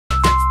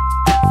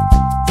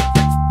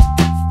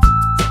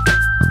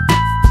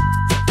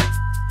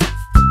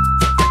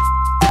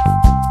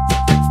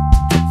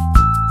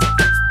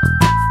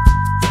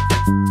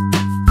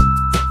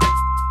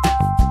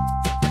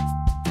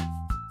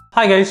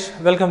Hi guys,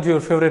 welcome to your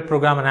favorite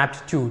program on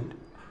Aptitude.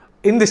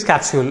 In this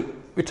capsule,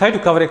 we try to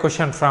cover a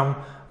question from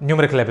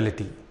numerical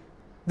ability.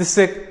 This is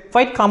a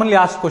quite commonly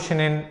asked question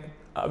in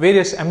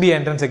various MBA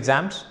entrance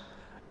exams.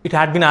 It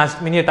had been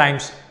asked many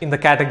times in the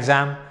CAT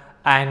exam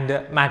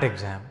and MAT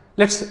exam.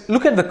 Let's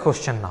look at the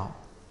question now.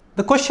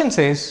 The question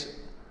says,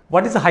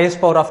 what is the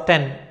highest power of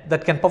 10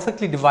 that can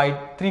perfectly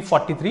divide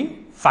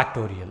 343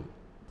 factorial?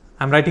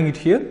 I'm writing it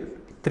here,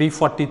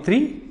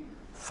 343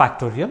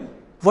 factorial.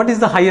 What is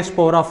the highest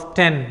power of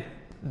 10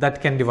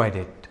 that can divide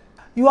it?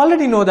 You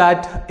already know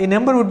that a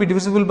number would be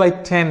divisible by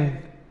 10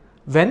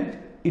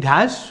 when it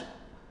has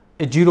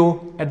a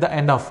 0 at the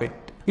end of it.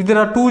 If there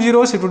are 2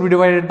 zeros, it would be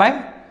divided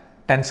by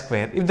 10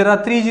 square. If there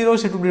are 3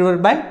 zeros, it would be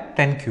divided by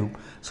 10 cube.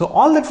 So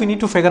all that we need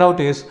to figure out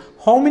is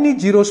how many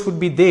zeros would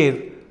be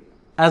there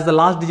as the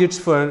last digits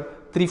for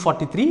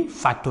 343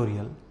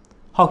 factorial.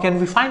 How can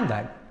we find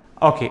that?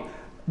 Okay,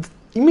 the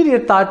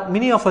immediate thought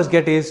many of us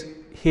get is,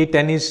 hey,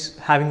 10 is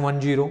having 1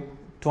 0,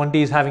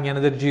 20 is having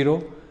another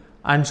 0,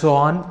 and so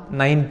on.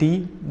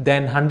 90,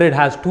 then 100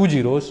 has 2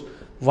 zeros,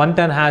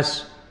 110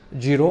 has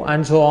 0,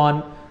 and so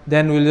on.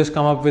 Then we'll just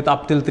come up with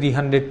up till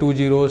 300 2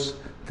 zeros,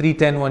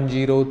 310 1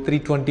 0,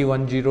 320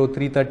 1 0,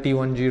 330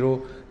 1 0,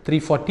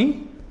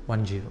 340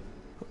 1 0.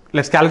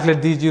 Let's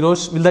calculate these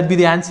zeros. Will that be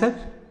the answer?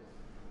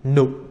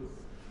 No.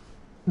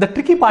 The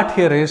tricky part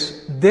here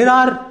is there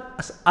are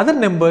other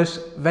numbers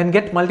when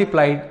get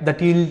multiplied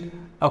that yield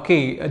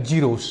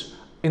zeros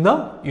in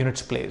the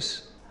units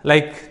place.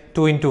 Like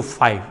 2 into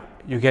 5,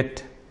 you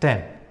get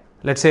 10.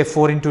 Let's say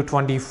 4 into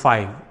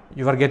 25,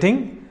 you are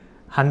getting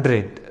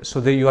 100.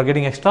 So you are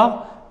getting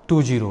extra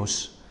 2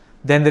 zeros.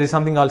 Then there is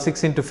something called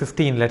 6 into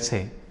 15, let's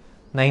say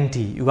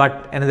 90. You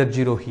got another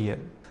 0 here.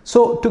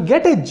 So to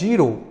get a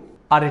 0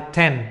 or a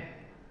 10,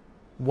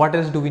 what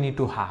else do we need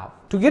to have?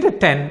 To get a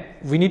 10,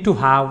 we need to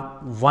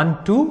have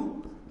 1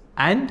 2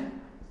 and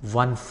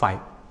 1 5.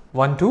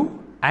 1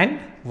 2 and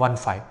 1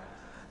 5.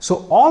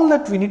 So all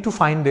that we need to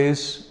find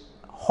is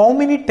how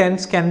many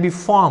 10s can be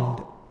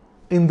formed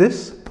in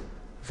this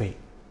way.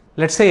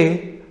 Let's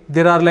say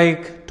there are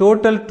like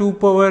total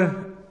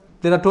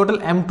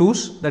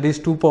m2s, that is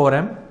 2 power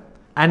m,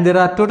 and there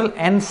are total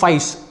n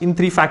 5s in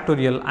 3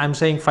 factorial. I am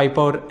saying 5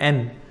 power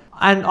n,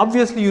 and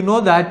obviously you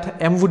know that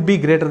m would be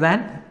greater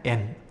than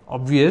n.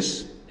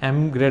 Obvious,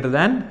 m greater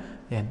than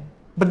n.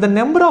 But the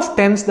number of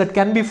 10s that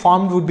can be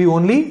formed would be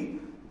only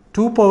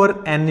 2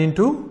 power n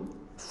into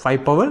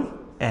 5 power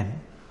n.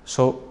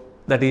 So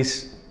that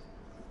is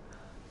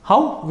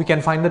how we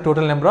can find the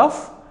total number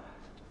of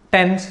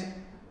 10s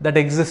that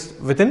exist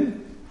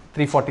within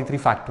 343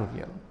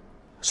 factorial.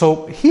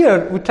 So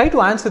here we try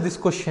to answer this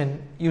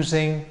question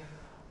using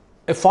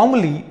a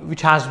formula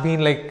which has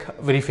been like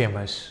very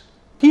famous.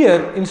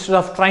 Here, instead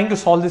of trying to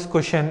solve this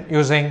question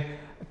using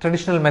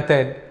traditional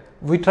method,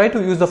 we try to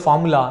use the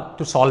formula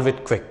to solve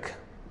it quick.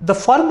 The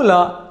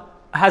formula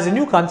has a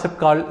new concept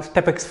called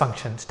step x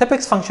function. Step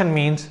x function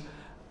means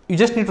you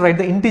just need to write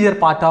the integer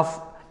part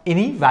of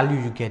any value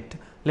you get.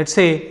 Let's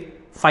say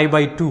 5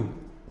 by 2.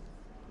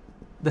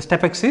 The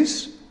step x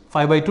is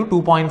 5 by 2,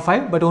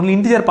 2.5, but only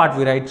integer part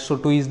we write, so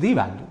 2 is the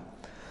value.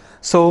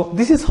 So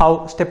this is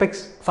how step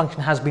x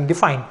function has been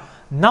defined.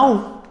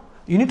 Now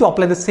you need to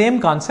apply the same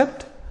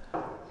concept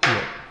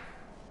here.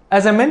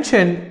 As I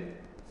mentioned,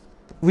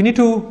 we need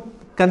to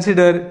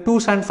consider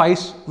 2s and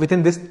 5s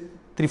within this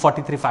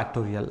 343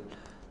 factorial.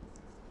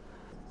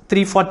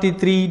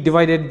 343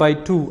 divided by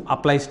 2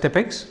 applies step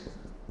x,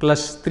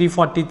 plus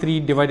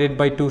 343 divided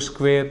by 2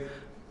 square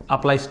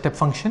applies step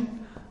function,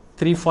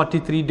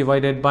 343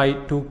 divided by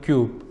 2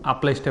 cube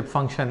applies step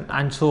function,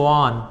 and so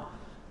on,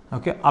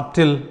 okay, up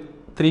till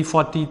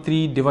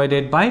 343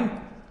 divided by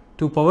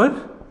 2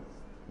 power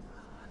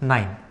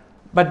 9.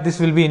 But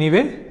this will be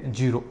anyway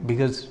 0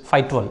 because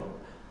 512.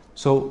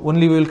 So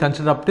only we will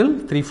consider up till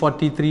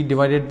 343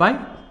 divided by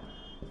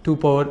 2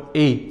 power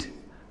 8,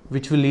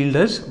 which will yield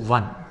us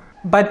 1.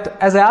 But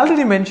as I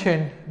already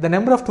mentioned, the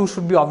number of 2s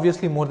should be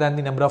obviously more than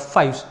the number of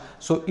 5s.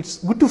 So it's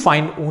good to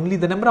find only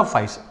the number of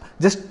 5s.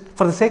 Just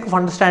for the sake of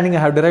understanding, I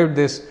have derived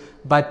this.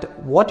 But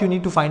what you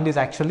need to find is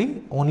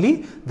actually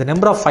only the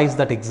number of 5s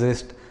that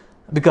exist,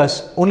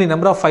 because only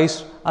number of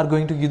 5s are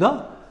going to give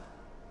the,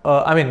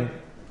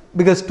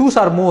 because 2s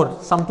are more,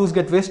 some 2s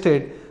get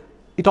wasted.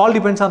 It all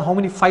depends on how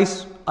many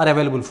 5s are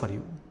available for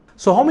you.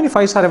 So how many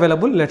 5s are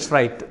available? Let's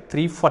write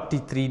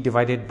 343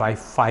 divided by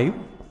 5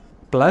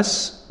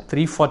 plus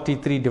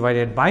 343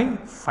 divided by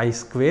 5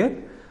 square.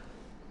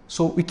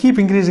 So we keep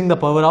increasing the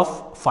power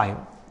of 5.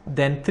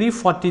 Then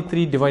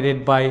 343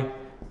 divided by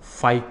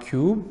 5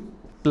 cube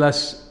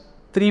plus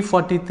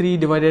 343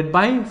 divided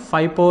by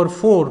 5 power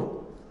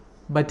 4.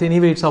 But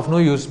anyway, it's of no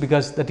use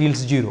because that yields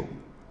 0.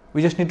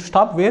 We just need to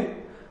stop where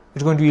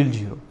it's going to yield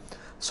 0.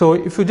 So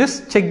if you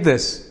just check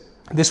this,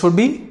 this would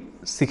be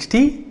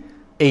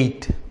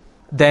 68.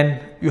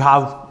 Then you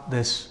have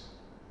this.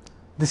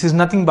 This is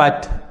nothing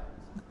but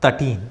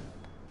 13.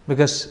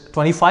 Because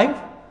 25,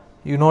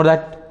 you know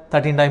that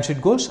 13 times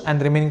it goes, and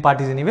the remaining part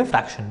is anyway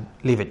fraction,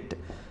 leave it.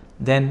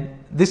 Then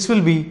this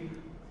will be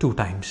 2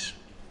 times.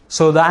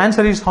 So the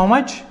answer is how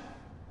much?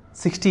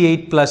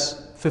 68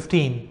 plus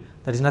 15,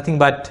 that is nothing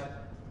but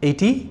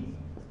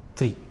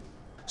 83.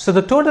 So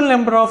the total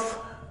number of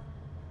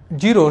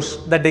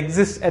zeros that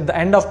exists at the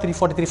end of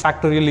 343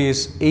 factorial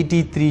is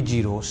 83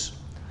 zeros.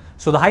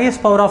 So the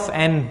highest power of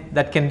n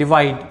that can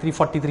divide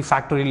 343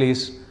 factorial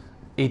is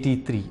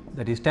 83.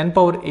 That is 10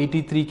 power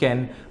 83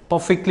 can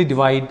perfectly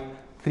divide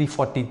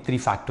 343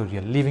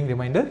 factorial, leaving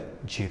remainder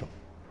 0.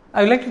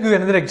 I would like to give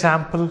another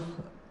example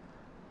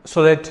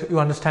so that you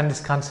understand this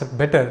concept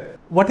better.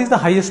 What is the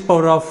highest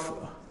power of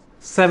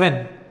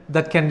 7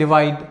 that can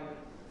divide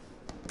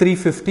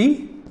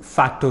 350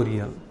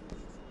 factorial?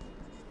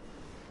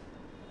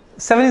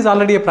 7 is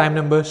already a prime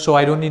number, so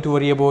I don't need to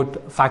worry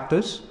about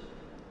factors.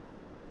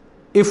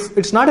 If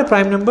it's not a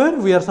prime number,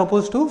 we are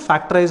supposed to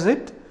factorize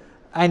it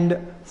and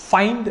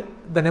find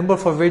the number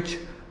for which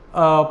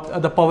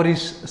the power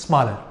is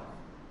smaller.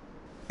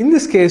 In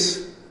this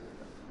case,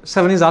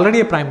 7 is already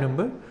a prime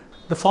number.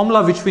 The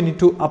formula which we need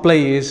to apply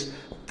is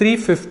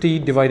 350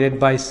 divided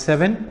by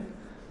 7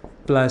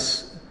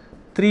 plus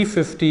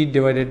 350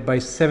 divided by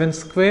 7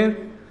 square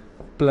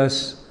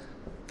plus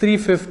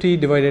 350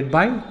 divided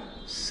by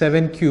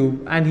 7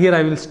 cube, and here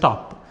I will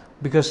stop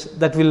because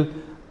that will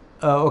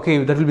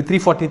that will be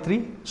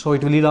 343, so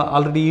it will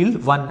already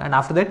yield 1, and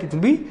after that it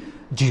will be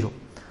 0.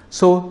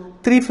 So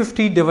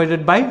 350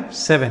 divided by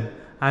 7,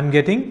 I am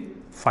getting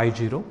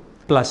 50,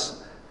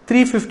 plus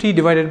 350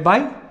 divided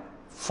by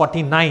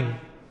 49,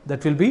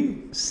 that will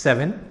be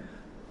 7,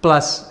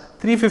 plus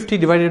 350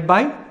 divided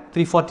by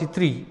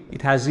 343,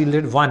 it has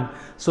yielded 1.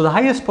 So the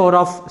highest power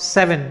of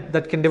 7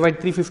 that can divide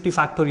 350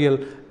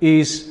 factorial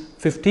is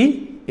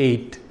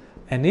 58,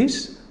 n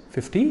is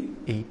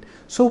 58.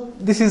 So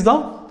this is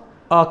the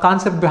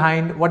concept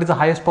behind what is the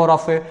highest power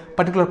of a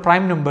particular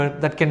prime number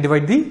that can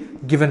divide the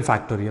given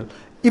factorial.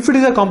 If it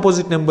is a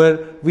composite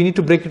number, we need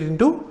to break it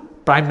into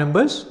prime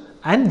numbers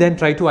and then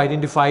try to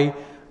identify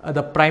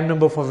the prime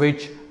number for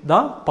which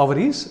the power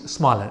is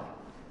smaller.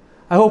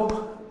 I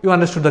hope you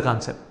understood the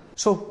concept.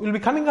 So we'll be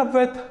coming up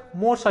with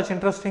more such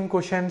interesting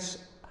questions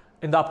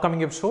in the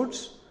upcoming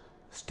episodes.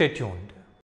 Stay tuned.